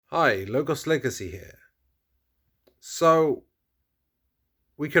Hi, Logos Legacy here. So,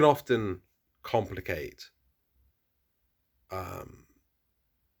 we can often complicate um,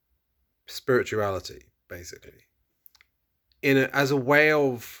 spirituality, basically, as a way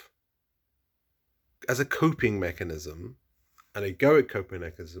of, as a coping mechanism, an egoic coping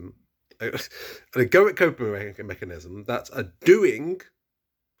mechanism, an egoic coping mechanism that's a doing,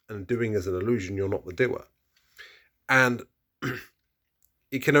 and doing is an illusion, you're not the doer. And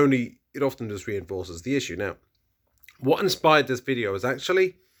it often just reinforces the issue. Now, what inspired this video is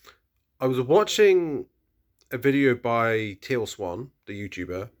actually, I was watching a video by Teal Swan, the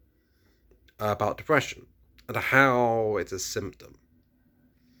YouTuber, about depression and how it's a symptom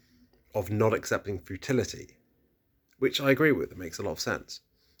of not accepting futility, which I agree with. It makes a lot of sense.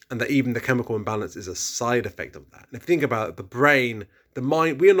 And that even the chemical imbalance is a side effect of that. And if you think about it, the brain, the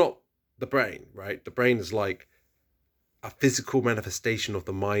mind, we are not the brain, right? The brain is like a physical manifestation of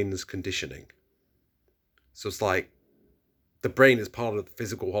the mind's conditioning. So it's like the brain is part of the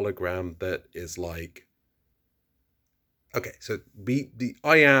physical hologram that is like, okay, so the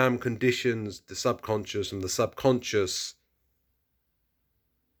I am conditions the subconscious, and the subconscious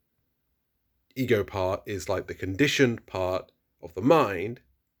ego part is like the conditioned part of the mind,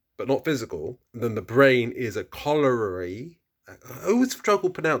 but not physical. And then the brain is a corollary. I always struggle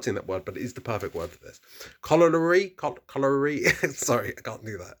pronouncing that word, but it is the perfect word for this. Corollary. Sorry, I can't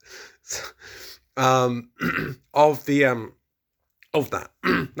do that. Of the of that.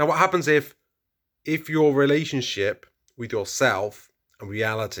 Now, what happens if your relationship with yourself and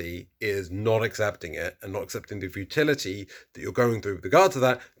reality is not accepting it and not accepting the futility that you're going through with regard to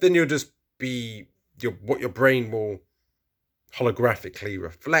that, then you'll just be what your brain will holographically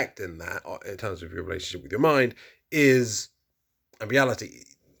reflect in that, in terms of your relationship with your mind, is a reality.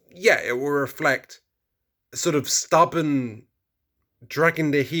 Yeah, it will reflect a sort of stubborn dragging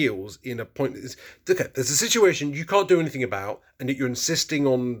their heels in a point. Okay, there's a situation you can't do anything about, and yet you're insisting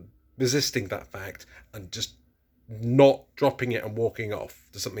on resisting that fact and just not dropping it and walking off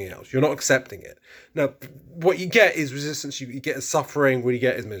to something else. You're not accepting it. Now, what you get is resistance. You get is suffering. What you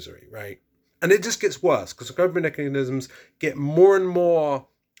get is misery, right? And it just gets worse because the coping mechanisms get more and more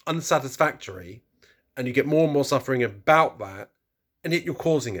unsatisfactory, and you get more and more suffering about that, and yet you're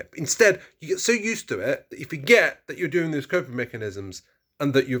causing it. Instead, you get so used to it that you forget that you're doing those coping mechanisms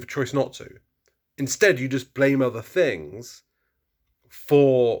and that you have a choice not to. Instead, you just blame other things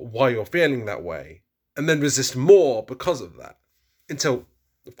for why you're feeling that way, and then resist more because of that, until,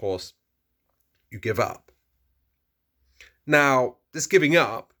 of course, you give up. Now, this giving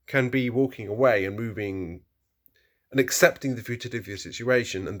up can be walking away and moving and accepting the futility of your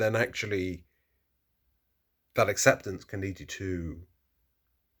situation, and then actually that acceptance can lead you to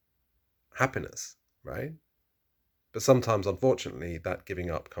happiness, right? But sometimes, unfortunately, that giving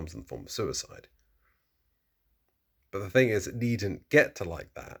up comes in the form of suicide. But the thing is, it needn't get to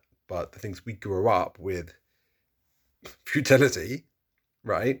like that. But the things we grew up with futility,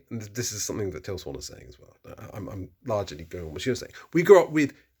 right? And this is something that Till Swan is saying as well. I'm largely going on what she was saying. We grew up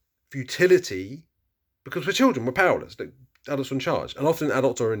with futility because we're children, we're powerless. Like, adults are in charge. And often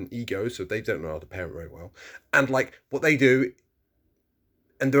adults are in ego, so they don't know how to parent very well. And like what they do,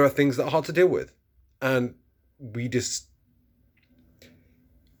 and there are things that are hard to deal with. And we just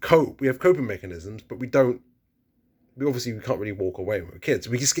cope. We have coping mechanisms, but we don't. We can't really walk away when we're kids.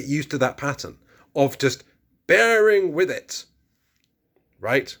 We just get used to that pattern of just bearing with it,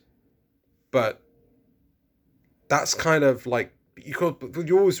 right? But that's kind of like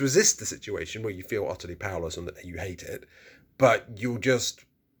you always resist the situation where you feel utterly powerless and that you hate it, but you'll just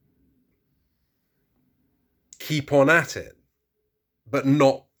keep on at it, but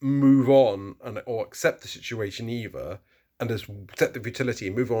not move on or accept the situation either, and just accept the futility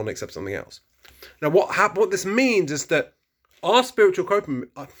and move on and accept something else. Now, what this means is that our spiritual coping,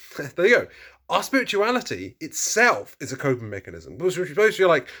 there you go. Our spirituality itself is a coping mechanism. Because you're supposed to be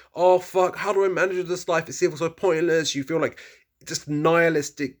like, oh fuck, how do I manage this life? It feels so pointless. You feel like just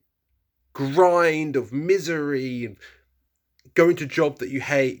nihilistic grind of misery and going to a job that you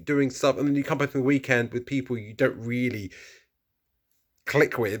hate, doing stuff, and then you come back on the weekend with people you don't really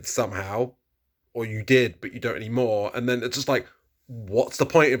click with somehow, or you did, but you don't anymore. And then it's just like, what's the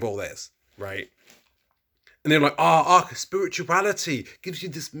point of all this, right? And they're like, spirituality gives you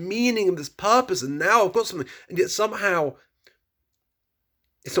this meaning and this purpose, and now I've got something. And yet somehow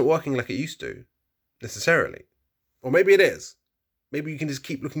it's not working like it used to, necessarily. Or maybe it is. Maybe you can just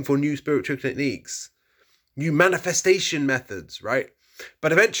keep looking for new spiritual techniques, new manifestation methods, right?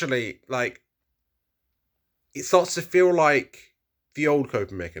 But eventually, like, it starts to feel like the old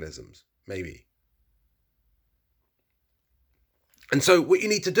coping mechanisms, maybe. And so what you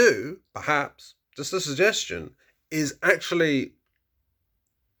need to do, perhaps, just a suggestion, is actually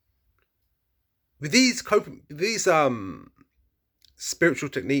with these spiritual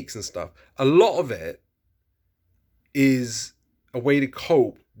techniques and stuff, a lot of it is a way to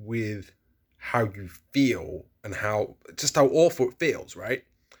cope with how you feel and how awful it feels, right?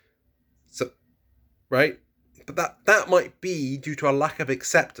 So, right? But that might be due to a lack of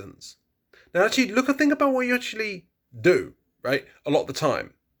acceptance. Now, actually, think about what you actually do, right? A lot of the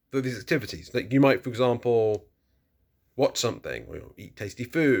time, for these activities. Like, you might, for example, watch something, or eat tasty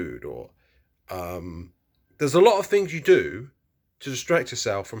food, or there's a lot of things you do to distract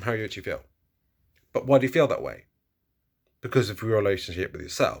yourself from how you actually feel. But why do you feel that way? Because of your relationship with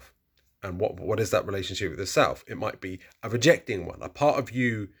yourself. And what is that relationship with yourself? It might be a rejecting one, a part of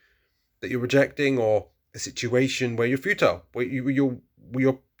you that you're rejecting, or a situation where you're futile, where you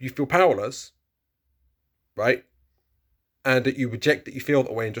feel powerless, right? And that you reject that you feel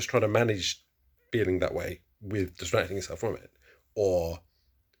that way and just try to manage feeling that way with distracting yourself from it, or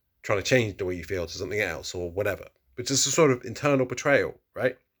trying to change the way you feel to something else, or whatever. Which is a sort of internal betrayal,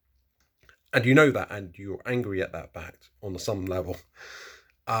 right? And you know that, and you're angry at that fact on some level.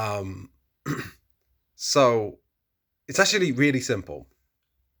 So it's actually really simple.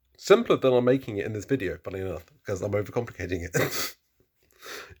 Simpler than I'm making it in this video, funny enough, because I'm overcomplicating it.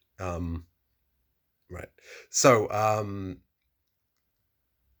 Right. So,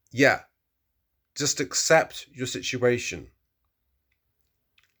 yeah, just accept your situation.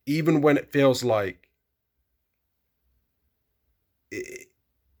 Even when it feels like, if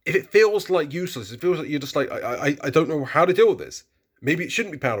it feels like useless, it feels like you're just like, I don't know how to deal with this. Maybe it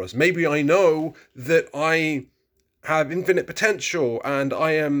shouldn't be powerless. Maybe I know that I have infinite potential and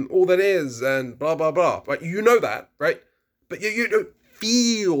I am all that is and blah, blah, blah. Right? You know that, right? But you don't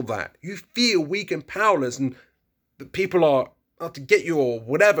feel that. You feel weak and powerless, and that people are out to get you, or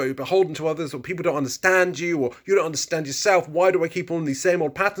whatever, you're beholden to others, or people don't understand you, or you don't understand yourself. Why do I keep on these same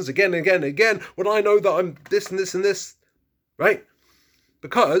old patterns again and again and again when I know that I'm this and this and this, right?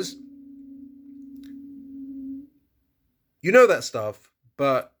 Because you know that stuff,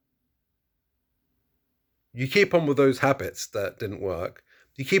 but you keep on with those habits that didn't work.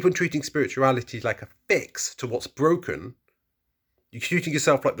 You keep on treating spirituality like a fix to what's broken. You're treating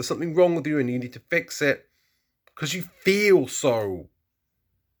yourself like there's something wrong with you and you need to fix it because you feel so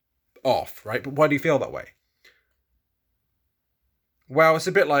off, right? But why do you feel that way? Well, it's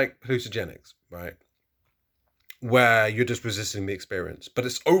a bit like hallucinogenics, right? Where you're just resisting the experience, but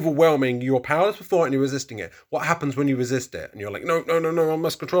it's overwhelming. You're powerless before it and you're resisting it. What happens when you resist it? And you're like, no, I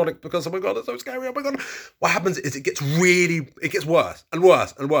must control it because, oh my God, it's so scary. Oh my God. What happens is it gets worse and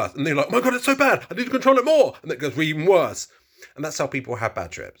worse and worse. And then you're like, oh my God, it's so bad. I need to control it more. And it goes even worse. And that's how people have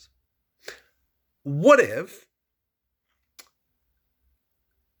bad trips. What if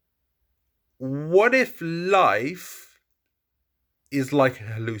life is like a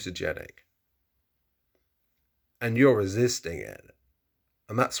hallucinogenic? And you're resisting it.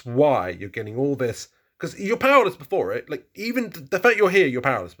 And that's why you're getting all this, because you're powerless before it. Like, even the fact you're here, you're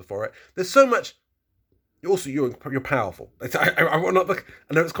powerless before it. There's so much. Also, you're powerful. I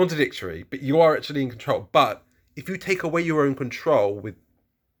know it's contradictory, but you are actually in control. But if you take away your own control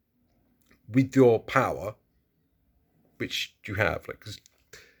with your power, which you have, like,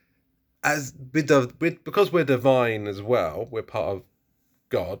 because we're divine as well, we're part of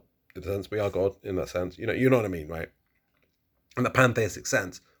God. In a sense, we are God in that sense. You know what I mean, right? In the pantheistic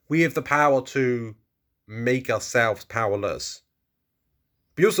sense, we have the power to make ourselves powerless.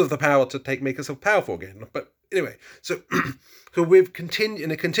 We also have the power to make ourselves powerful again. But anyway, so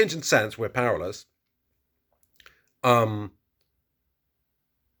in a contingent sense, we're powerless.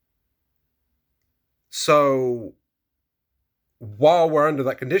 So while we're under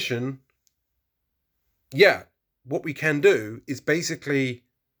that condition, yeah, what we can do is basically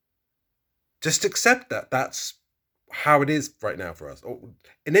just accept that that's how it is right now for us. Or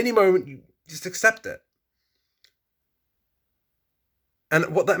in any moment, you just accept it.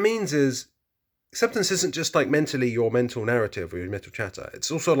 And what that means is acceptance isn't just like mentally your mental narrative or your mental chatter. It's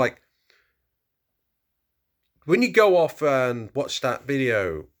also like when you go off and watch that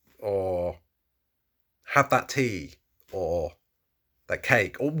video or have that tea or that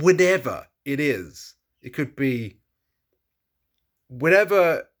cake or whatever it is, it could be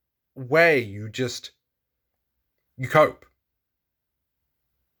whatever way you cope.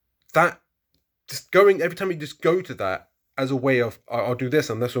 That just going every time you just go to that as a way of I'll do this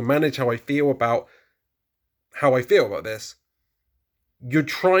and this will manage how I feel about this. You're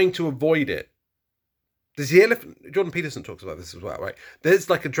trying to avoid it. There's the elephant. Jordan Peterson talks about this as well, right? There's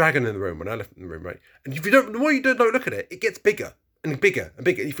like a dragon in the room, an elephant in the room, right? And if you don't, the more you don't look at it, it gets bigger and bigger and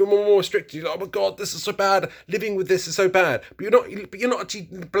bigger. You feel more and more restricted. You're like, oh my God, this is so bad. Living with this is so bad. But you're not actually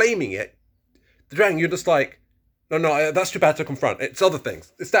blaming it. The dragon, you're just like, no, that's too bad to confront. It's other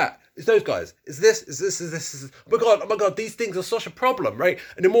things. It's that. It's those guys. It's this. It's this. Is this. Is, oh my God. These things are such a problem, right?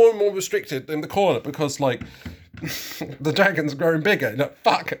 And you're more and more restricted in the corner because like the dragon's growing bigger. You're like,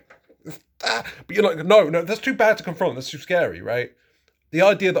 fuck. But you're like, no, that's too bad to confront. That's too scary, right? The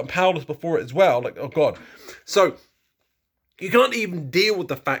idea that I'm powerless before it as well, like, oh God. So you can't even deal with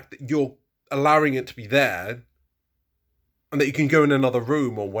the fact that you're allowing it to be there and that you can go in another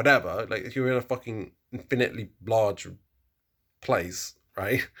room or whatever. Like, if you're in a fucking infinitely large place,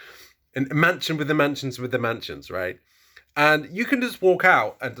 right? And a mansion with the mansions, right? And you can just walk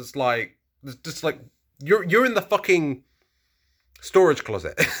out and just like you're in the fucking storage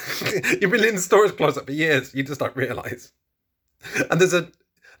closet. You've been in the storage closet for years. You just don't realize. And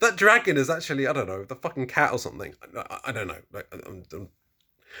that dragon is actually, I don't know, the fucking cat or something. I don't know. Like,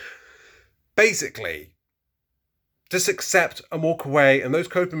 basically, just accept and walk away. And those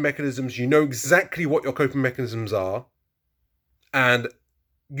coping mechanisms, you know exactly what your coping mechanisms are. And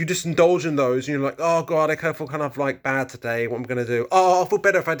you just indulge in those. And you're like, oh God, I feel kind of like bad today. What am I going to do? Oh, I'll feel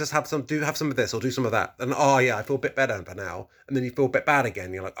better if I just have some of this or do some of that. And oh yeah, I feel a bit better for now. And then you feel a bit bad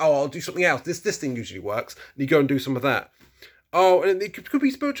again. You're like, oh, I'll do something else. This thing usually works. And you go and do some of that. Oh, and it could be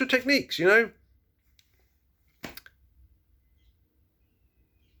spiritual techniques, you know?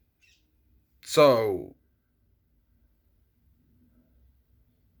 So,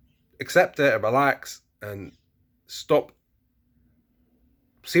 accept it and relax and stop.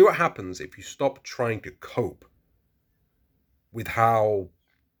 See what happens if you stop trying to cope with how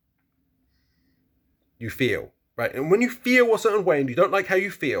you feel, right? And when you feel a certain way and you don't like how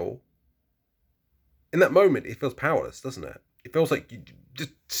you feel, in that moment, it feels powerless, doesn't it? It feels like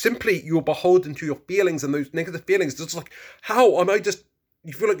you're beholden to your feelings and those negative feelings. It's just like, how am I just,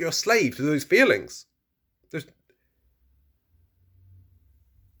 you feel like you're a slave to those feelings. But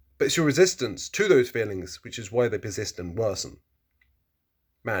it's your resistance to those feelings, which is why they persist and worsen.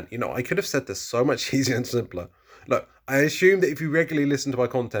 Man, I could have said this so much easier and simpler. Look, I assume that if you regularly listen to my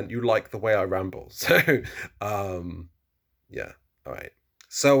content, you like the way I ramble. So, yeah. All right.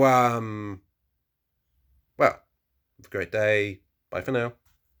 So, well, have a great day. Bye for now.